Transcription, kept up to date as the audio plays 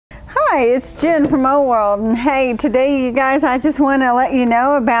Hi, it's Jen from O-World, and hey, today you guys, I just want to let you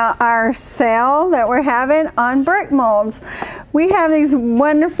know about our sale that we're having on brick molds. We have these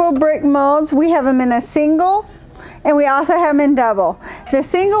wonderful brick molds. We have them in a single, and we also have them in double. The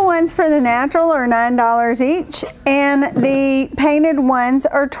single ones for the natural are $9 each, and the painted ones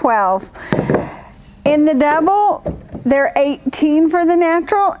are $12. In the double, they're $18 for the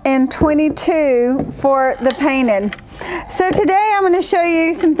natural and $22 for the painted. So today I'm going to show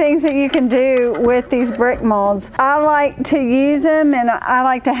you some things that you can do with these brick molds. I like to use them and I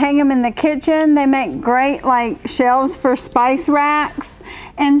like to hang them in the kitchen. They make great like shelves for spice racks.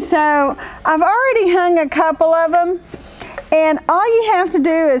 And so I've already hung a couple of them, and all you have to do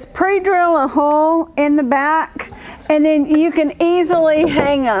is pre-drill a hole in the back and then you can easily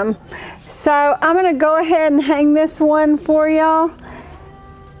hang them. So I'm going to go ahead and hang this one for y'all,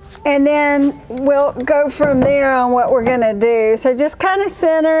 and then we'll go from there on what we're going to do. So just kind of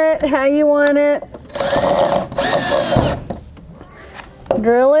center it how you want it.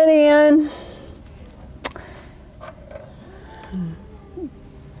 Drill it in.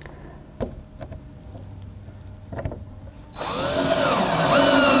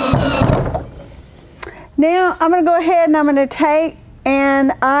 Now I'm going to go ahead and I'm going to take,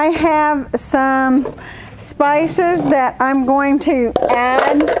 and I have some spices that I'm going to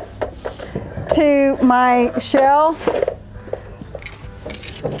add to my shelf.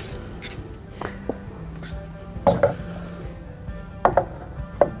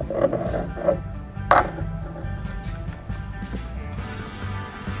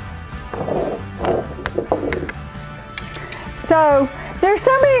 So there's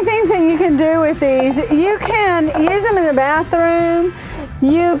so many things that you can do with these. You can use them in the bathroom.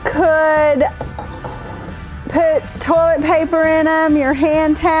 You could put toilet paper in them, your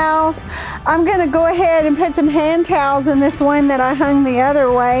hand towels. I'm going to go ahead and put some hand towels in this one that I hung the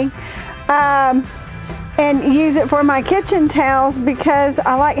other way, and use it for my kitchen towels because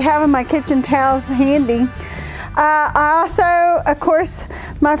I like having my kitchen towels handy. I also, of course,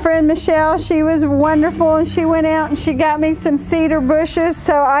 my friend Michelle, she was wonderful, and she went out and she got me some cedar bushes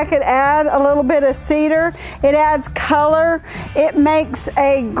so I could add a little bit of cedar. It adds color. It makes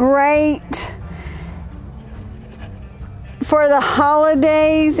a great, for the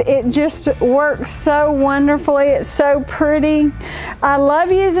holidays, it just works so wonderfully. It's so pretty. I love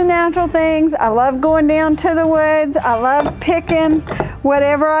using natural things. I love going down to the woods. I love picking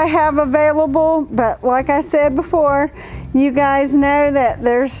whatever I have available, but like I said before, you guys know that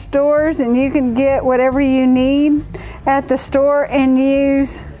there's stores and you can get whatever you need at the store and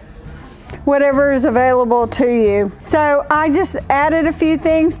use whatever is available to you. So I just added a few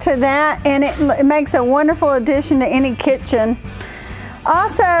things to that, and it makes a wonderful addition to any kitchen.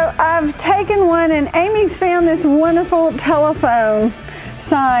 Also, I've taken one, and Amy's found this wonderful telephone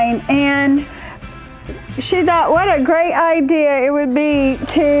sign, and she thought what a great idea it would be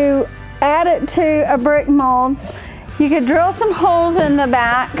to add it to a brick mold. You could drill some holes in the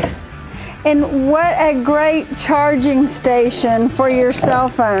back, and what a great charging station for your cell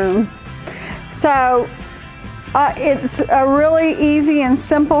phone. So it's a really easy and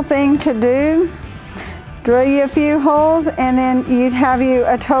simple thing to do. Drill you a few holes and then you'd have you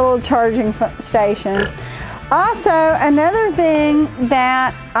a total charging station. Also, another thing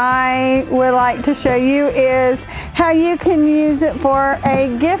that I would like to show you is how you can use it for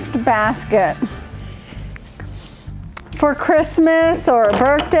a gift basket for Christmas or a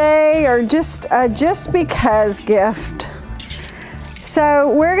birthday, or just a just because gift.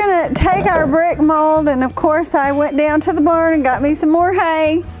 So we're gonna take our brick mold, and of course I went down to the barn and got me some more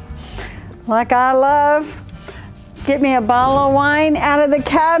hay, like I love. Get me a bottle of wine out of the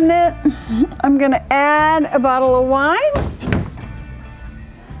cabinet. I'm gonna add a bottle of wine.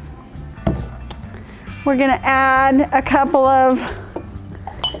 We're gonna add a couple of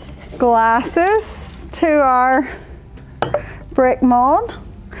glasses to our brick mold.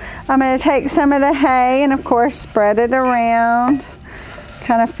 I'm gonna take some of the hay and of course spread it around,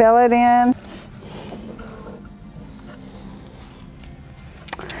 kind of fill it in.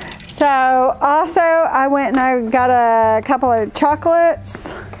 So also I went and I got a couple of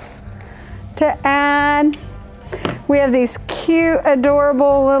chocolates to add. We have these cute,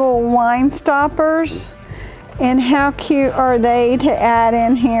 adorable little wine stoppers, and how cute are they to add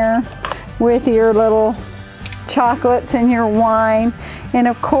in here with your little chocolates and your wine. And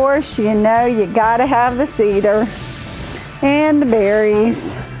of course, you know, you gotta have the cedar and the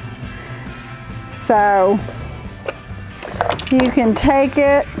berries. So you can take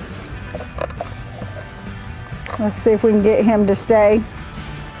it. Let's see if we can get him to stay.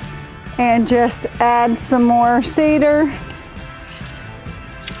 And just add some more cedar.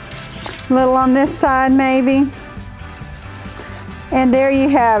 A little on this side maybe. And there you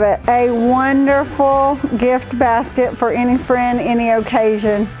have it, a wonderful gift basket for any friend, any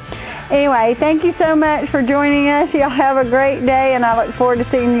occasion. Anyway, thank you so much for joining us. Y'all have a great day, and I look forward to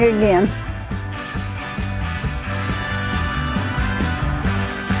seeing you again.